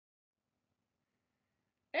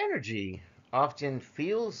Energy often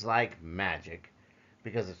feels like magic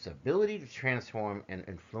because of its ability to transform and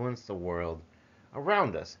influence the world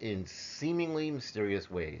around us in seemingly mysterious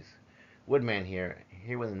ways. Woodman here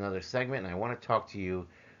with another segment, and I want to talk to you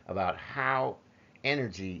about how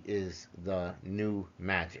energy is the new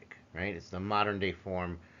magic, right? It's the modern day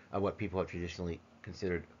form of what people have traditionally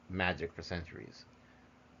considered magic for centuries.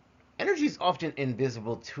 Energy is often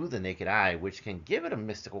invisible to the naked eye, which can give it a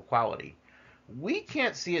mystical quality. We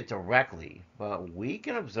can't see it directly, but we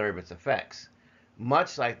can observe its effects,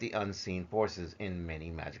 much like the unseen forces in many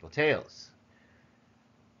magical tales.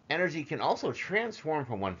 Energy can also transform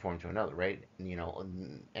from one form to another, right?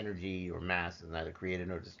 Energy or mass is neither created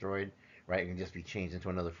nor destroyed, right? It can just be changed into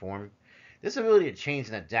another form. This ability to change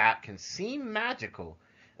and adapt can seem magical,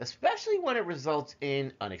 especially when it results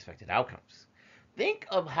in unexpected outcomes. Think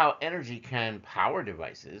of how energy can power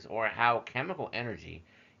devices or how chemical energy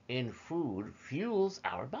in food fuels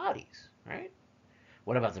our bodies, right?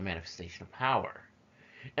 What about the manifestation of power?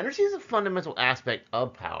 Energy is a fundamental aspect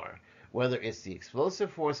of power, whether it's the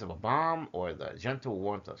explosive force of a bomb or the gentle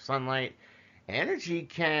warmth of sunlight. Energy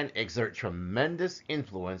can exert tremendous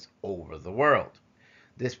influence over the world.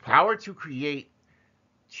 This power to create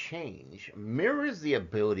change mirrors the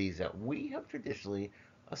abilities that we have traditionally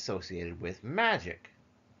associated with magic.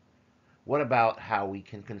 What about how we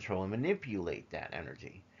can control and manipulate that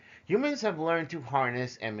energy? Humans have learned to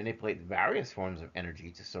harness and manipulate various forms of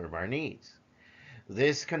energy to serve our needs.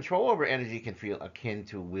 This control over energy can feel akin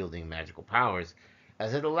to wielding magical powers,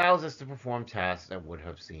 as it allows us to perform tasks that would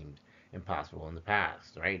have seemed impossible in the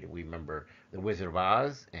past, right? We remember the Wizard of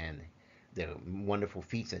Oz and the wonderful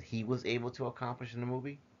feats that he was able to accomplish in the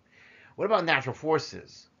movie. What about natural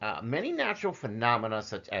forces? Many natural phenomena,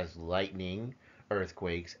 such as lightning,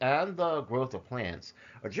 earthquakes, and the growth of plants,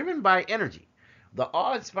 are driven by energy. The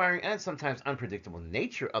awe inspiring and sometimes unpredictable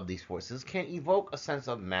nature of these forces can evoke a sense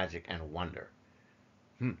of magic and wonder.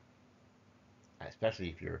 Hmm. Especially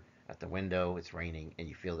if you're at the window, it's raining, and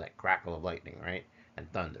you feel that crackle of lightning, right?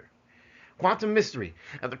 And thunder. Quantum mystery.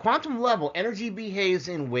 At the quantum level, energy behaves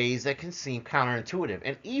in ways that can seem counterintuitive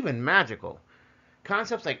and even magical.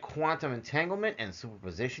 Concepts like quantum entanglement and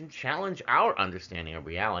superposition challenge our understanding of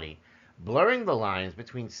reality, blurring the lines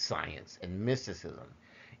between science and mysticism.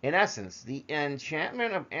 In essence, the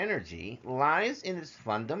enchantment of energy lies in its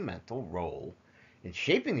fundamental role in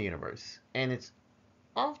shaping the universe and its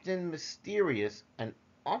often mysterious and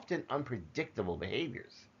often unpredictable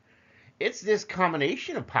behaviors. It's this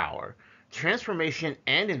combination of power, transformation,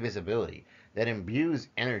 and invisibility that imbues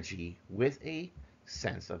energy with a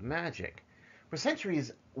sense of magic. For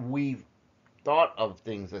centuries, we've thought of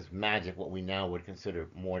things as magic, what we now would consider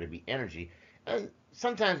more to be energy. And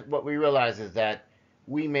sometimes what we realize is that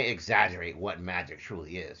we may exaggerate what magic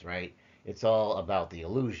truly is, right? It's all about the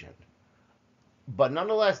illusion. But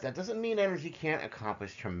nonetheless, that doesn't mean energy can't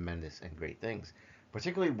accomplish tremendous and great things,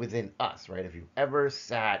 particularly within us, right? If you've ever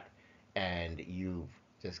sat and you've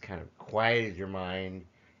just kind of quieted your mind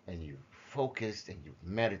and you've focused and you've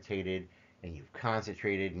meditated and you've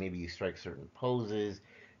concentrated, maybe you strike certain poses,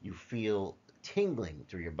 you feel tingling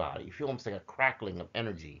through your body. You feel almost like a crackling of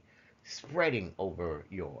energy spreading over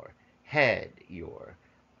your head, your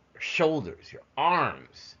shoulders, your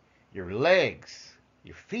arms, your legs,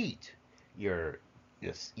 your feet, your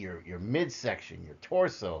your midsection, your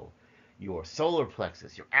torso, your solar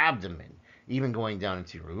plexus, your abdomen, even going down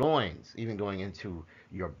into your loins, even going into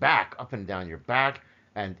your back, up and down your back,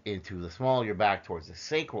 and into the small of your back towards the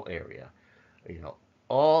sacral area. You know,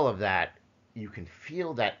 all of that, you can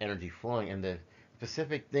feel that energy flowing, and the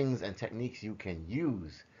specific things and techniques you can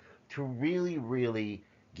use to really, really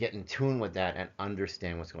get in tune with that and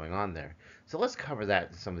understand what's going on there. So let's cover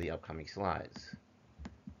that in some of the upcoming slides.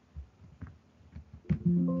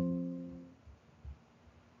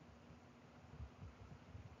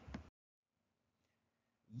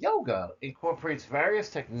 Yoga incorporates various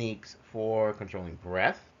techniques for controlling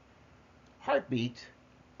breath, heartbeat,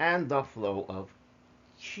 and the flow of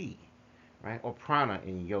chi, right? Or prana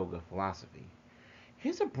in yoga philosophy.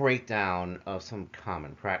 Here's a breakdown of some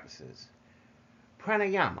common practices.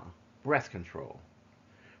 Pranayama, breath control.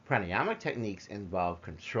 Pranayama techniques involve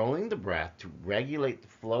controlling the breath to regulate the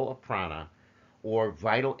flow of prana or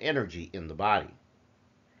vital energy in the body.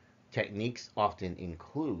 Techniques often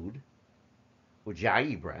include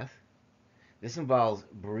Ujjayi breath. This involves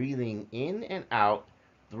breathing in and out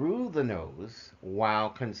through the nose while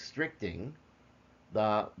constricting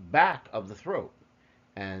the back of the throat.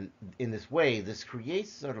 And in this way, this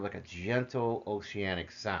creates sort of like a gentle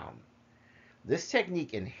oceanic sound. This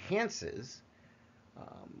technique enhances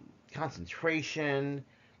concentration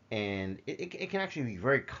and it can actually be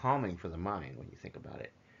very calming for the mind when you think about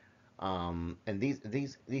it. And these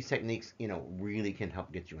techniques, really can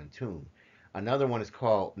help get you in tune. Another one is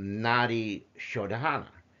called Nadi Shodhana,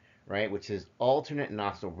 right, which is alternate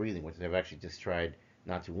nostril breathing, which I've actually just tried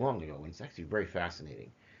not too long ago, and it's actually very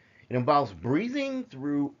fascinating. It involves breathing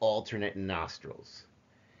through alternate nostrils.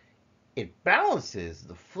 It balances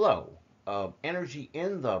the flow of energy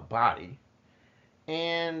in the body,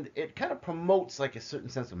 and it kind of promotes like a certain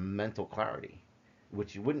sense of mental clarity,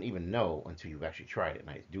 which you wouldn't even know until you've actually tried it. And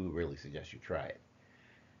I do really suggest you try it.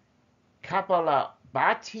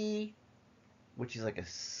 Kapalabhati, which is like a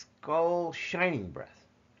skull shining breath,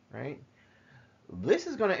 right? This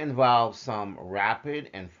is going to involve some rapid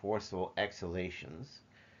and forceful exhalations,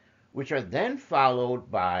 which are then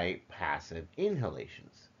followed by passive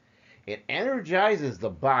inhalations. It energizes the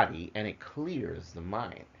body and it clears the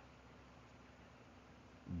mind.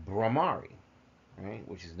 Brahmari, right,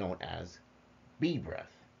 which is known as bee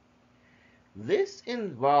breath. This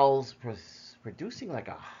involves producing like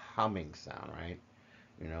a humming sound, right?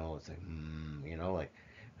 It's like,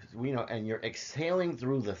 and you're exhaling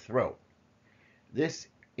through the throat. This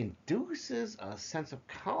induces a sense of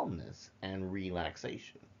calmness and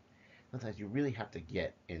relaxation. Sometimes you really have to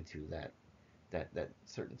get into that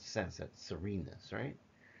certain sense, that sereneness, right?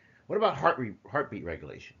 What about heartbeat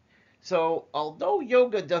regulation? So, although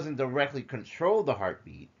yoga doesn't directly control the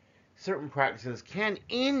heartbeat, certain practices can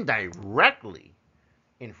indirectly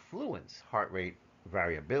influence heart rate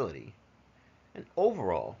variability and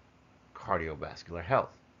overall cardiovascular health.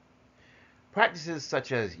 Practices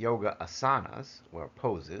such as yoga asanas, or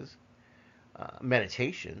poses,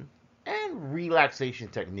 meditation, and relaxation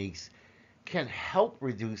techniques can help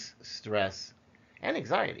reduce stress and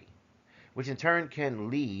anxiety, which in turn can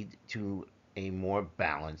lead to a more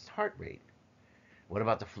balanced heart rate. What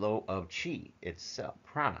about the flow of chi itself,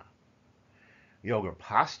 prana? Yoga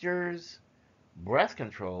postures, breath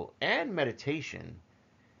control, and meditation,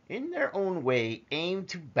 in their own way, aim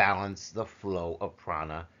to balance the flow of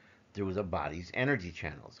prana through the body's energy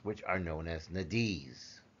channels, which are known as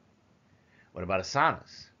nadis. What about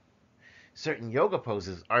asanas? Certain yoga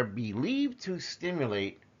poses are believed to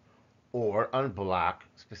stimulate or unblock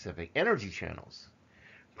specific energy channels,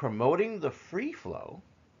 promoting the free flow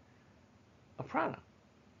of prana.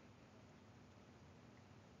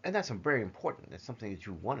 And that's very important. It's something that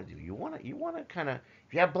you want to do. You want to kind of,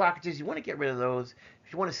 if you have blockages, you want to get rid of those.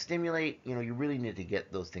 If you want to stimulate, you really need to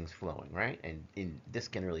get those things flowing, right? And this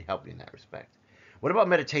can really help you in that respect. What about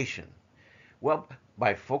meditation? Well,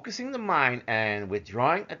 by focusing the mind and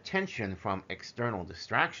withdrawing attention from external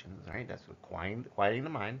distractions, right? That's what quieting the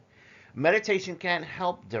mind. Meditation can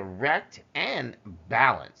help direct and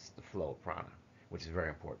balance the flow of prana, which is very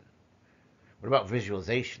important. What about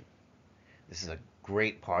visualization? This is a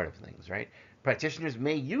great part of things, right? Practitioners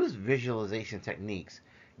may use visualization techniques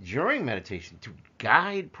during meditation to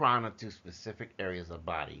guide prana to specific areas of the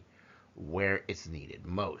body where it's needed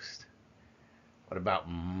most. What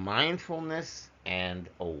about mindfulness and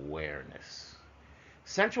awareness?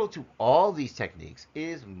 Central to all these techniques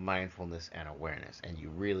is mindfulness and awareness. And you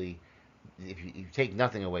really, if you take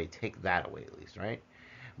nothing away, take that away at least, right?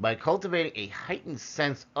 By cultivating a heightened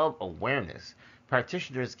sense of awareness,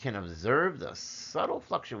 practitioners can observe the subtle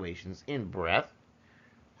fluctuations in breath,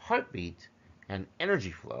 heartbeat, and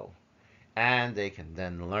energy flow, and they can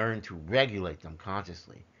then learn to regulate them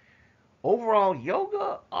consciously. Overall,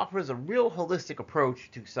 yoga offers a real holistic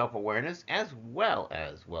approach to self awareness as well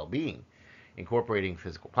as well being, incorporating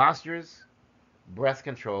physical postures, breath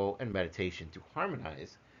control, and meditation to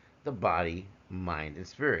harmonize the body, mind, and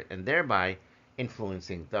spirit, and thereby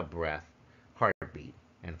influencing the breath, heartbeat,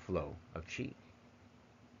 and flow of chi.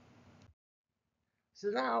 So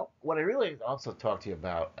now, what I really also talk to you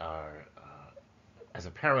about are, as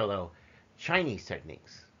a parallel, Chinese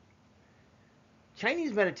techniques.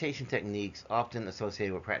 Chinese meditation techniques, often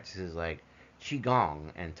associated with practices like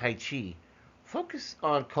Qigong and Tai Chi, focus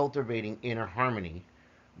on cultivating inner harmony,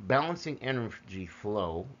 balancing energy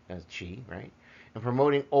flow as Qi, right, and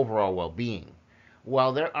promoting overall well being.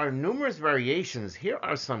 While there are numerous variations, here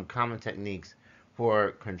are some common techniques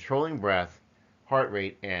for controlling breath, heart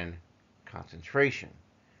rate, and concentration.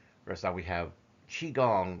 First off, we have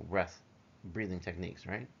Qigong breath breathing techniques,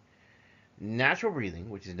 right? Natural breathing,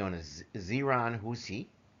 which is known as Ziran Husi.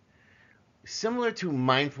 Similar to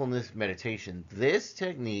mindfulness meditation, this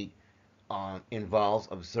technique involves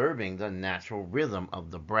observing the natural rhythm of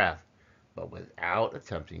the breath, but without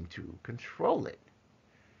attempting to control it.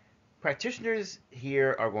 Practitioners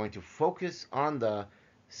here are going to focus on the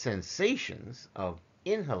sensations of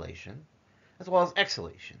inhalation as well as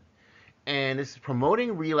exhalation, And it's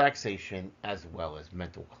promoting relaxation as well as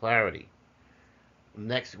mental clarity.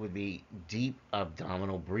 Next would be deep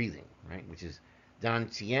abdominal breathing, right? Which is Dan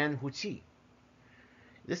Tien Hu Qi.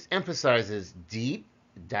 This emphasizes deep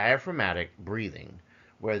diaphragmatic breathing,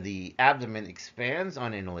 where the abdomen expands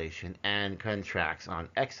on inhalation and contracts on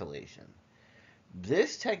exhalation.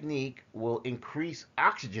 This technique will increase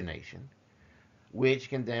oxygenation, which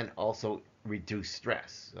can then also reduce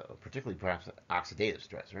stress, particularly perhaps oxidative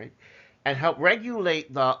stress, right? And help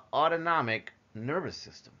regulate the autonomic nervous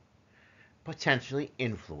system, potentially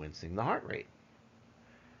influencing the heart rate.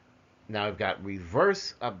 Now we've got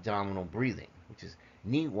reverse abdominal breathing, which is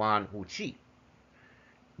Ni Wan Hu Qi.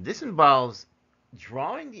 This involves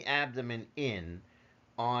drawing the abdomen in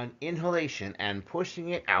on inhalation and pushing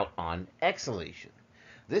it out on exhalation.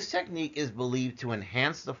 This technique is believed to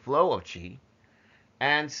enhance the flow of qi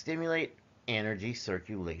and stimulate energy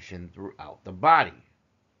circulation throughout the body.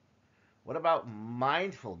 What about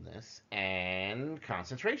mindfulness and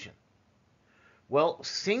concentration? Well,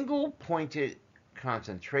 single pointed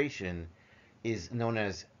concentration is known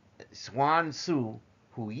as Swan Su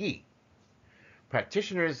Hu Yi.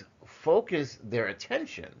 Practitioners focus their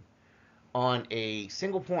attention on a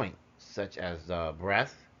single point, such as the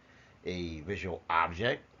breath, a visual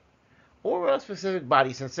object, or a specific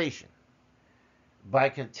body sensation. By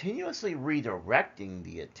continuously redirecting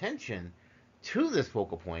the attention to this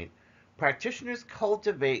focal point, practitioners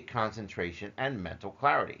cultivate concentration and mental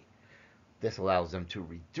clarity. This allows them to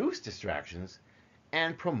reduce distractions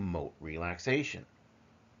and promote relaxation.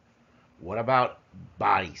 What about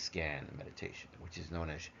body scan meditation, which is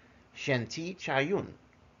known as Shen-Ti Chayun?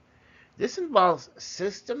 This involves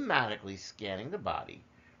systematically scanning the body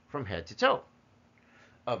from head to toe,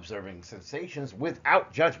 observing sensations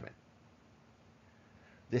without judgment.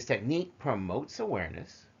 This technique promotes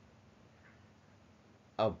awareness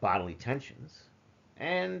of bodily tensions,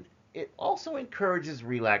 and it also encourages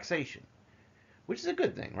relaxation, which is a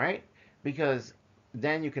good thing, right? Because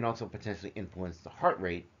then you can also potentially influence the heart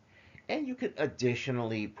rate, and you could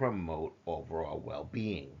additionally promote overall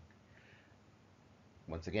well-being.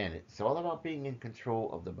 Once again, it's all about being in control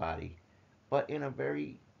of the body, but in a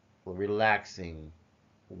very relaxing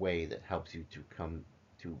way that helps you to come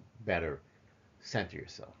to better center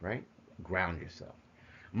yourself, right? Ground yourself.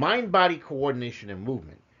 Mind body coordination and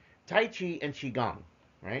movement. Tai Chi and Qigong,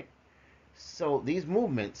 right? So these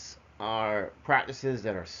movements are practices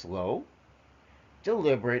that are slow,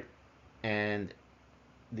 deliberate, and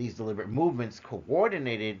these deliberate movements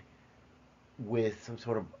coordinated with some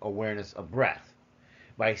sort of awareness of breath.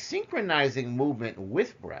 By synchronizing movement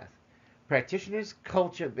with breath, practitioners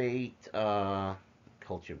cultivate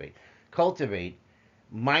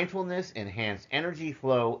mindfulness, enhance energy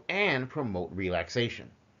flow, and promote relaxation.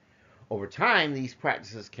 Over time, these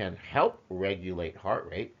practices can help regulate heart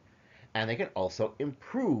rate, and they can also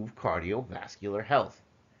improve cardiovascular health.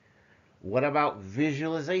 What about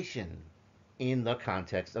visualization in the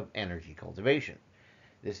context of energy cultivation?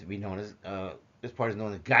 This would be known as this part is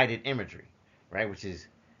known as guided imagery, right? Which is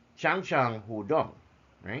Chang Chang Hu Dong,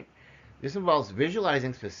 right? This involves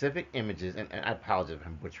visualizing specific images, and I apologize if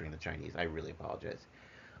I'm butchering the Chinese. I really apologize.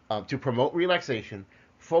 To promote relaxation,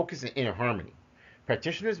 focus, and inner harmony.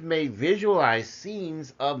 Practitioners may visualize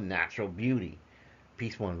scenes of natural beauty,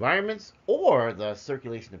 peaceful environments, or the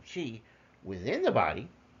circulation of qi within the body,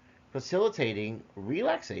 facilitating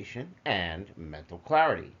relaxation and mental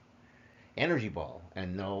clarity. Energy ball,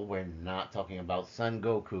 and no, we're not talking about Son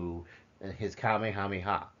Goku and his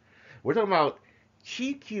Kamehameha. We're talking about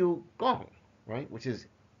Qi Gong, right? Which is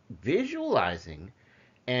visualizing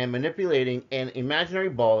and manipulating an imaginary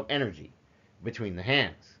ball of energy between the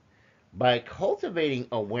hands. By cultivating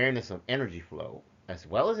awareness of energy flow as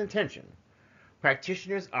well as intention,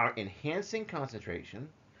 practitioners are enhancing concentration,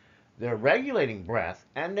 they're regulating breath,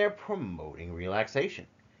 and they're promoting relaxation.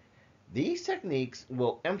 These techniques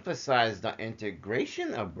will emphasize the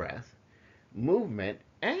integration of breath, movement,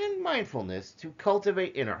 and mindfulness to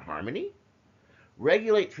cultivate inner harmony,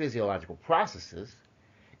 regulate physiological processes,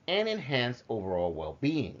 and enhance overall well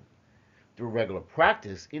being. Through regular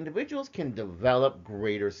practice, individuals can develop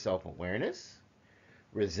greater self awareness,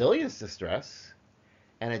 resilience to stress,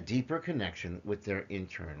 and a deeper connection with their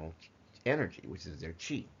internal energy, which is their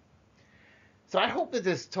chi. So I hope that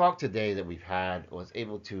this talk today that we've had was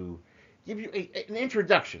able to give you an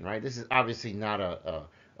introduction, right? This is obviously not a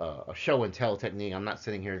show and tell technique. I'm not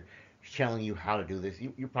sitting here telling you how to do this.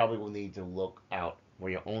 You probably will need to look out for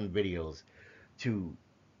your own videos to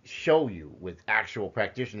show you with actual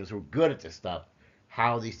practitioners who are good at this stuff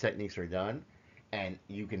how these techniques are done, and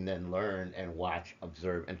you can then learn and watch,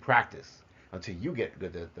 observe, and practice until you get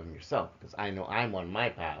good at them yourself. Because I know I'm on my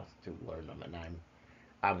path to learn them, and I'm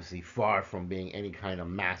obviously far from being any kind of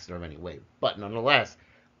master of any way. But nonetheless,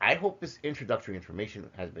 I hope this introductory information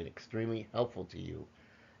has been extremely helpful to you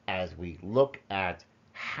as we look at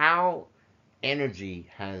how energy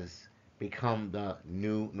has become the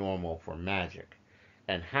new normal for magic,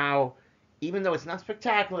 and how, even though it's not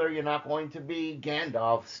spectacular, you're not going to be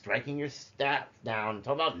Gandalf striking your staff down and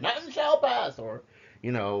talking about nothing shall pass, or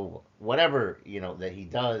whatever that he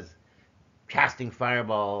does, casting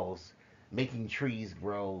fireballs, making trees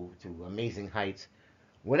grow to amazing heights,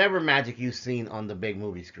 whatever magic you've seen on the big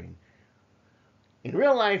movie screen. In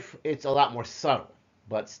real life, it's a lot more subtle,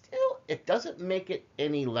 but still, it doesn't make it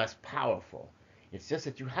any less powerful. It's just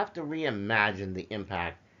that you have to reimagine the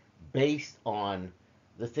impact based on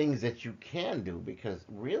the things that you can do, because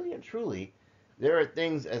really and truly, there are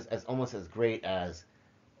things as almost as great as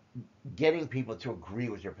getting people to agree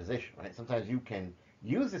with your position, right? Sometimes you can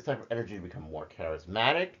use this type of energy to become more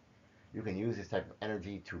charismatic. You can use this type of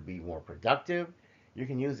energy to be more productive. You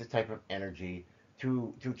can use this type of energy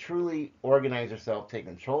to truly organize yourself, take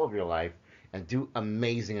control of your life, and do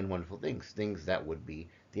amazing and wonderful things, things that would be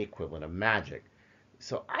the equivalent of magic.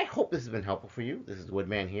 So I hope this has been helpful for you. This is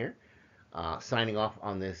Woodman here, signing off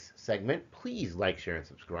on this segment. Please like, share, and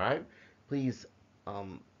subscribe. Please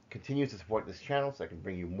continue to support this channel so I can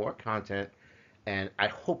bring you more content. And I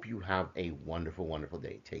hope you have a wonderful, wonderful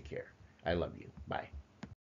day. Take care. I love you. Bye.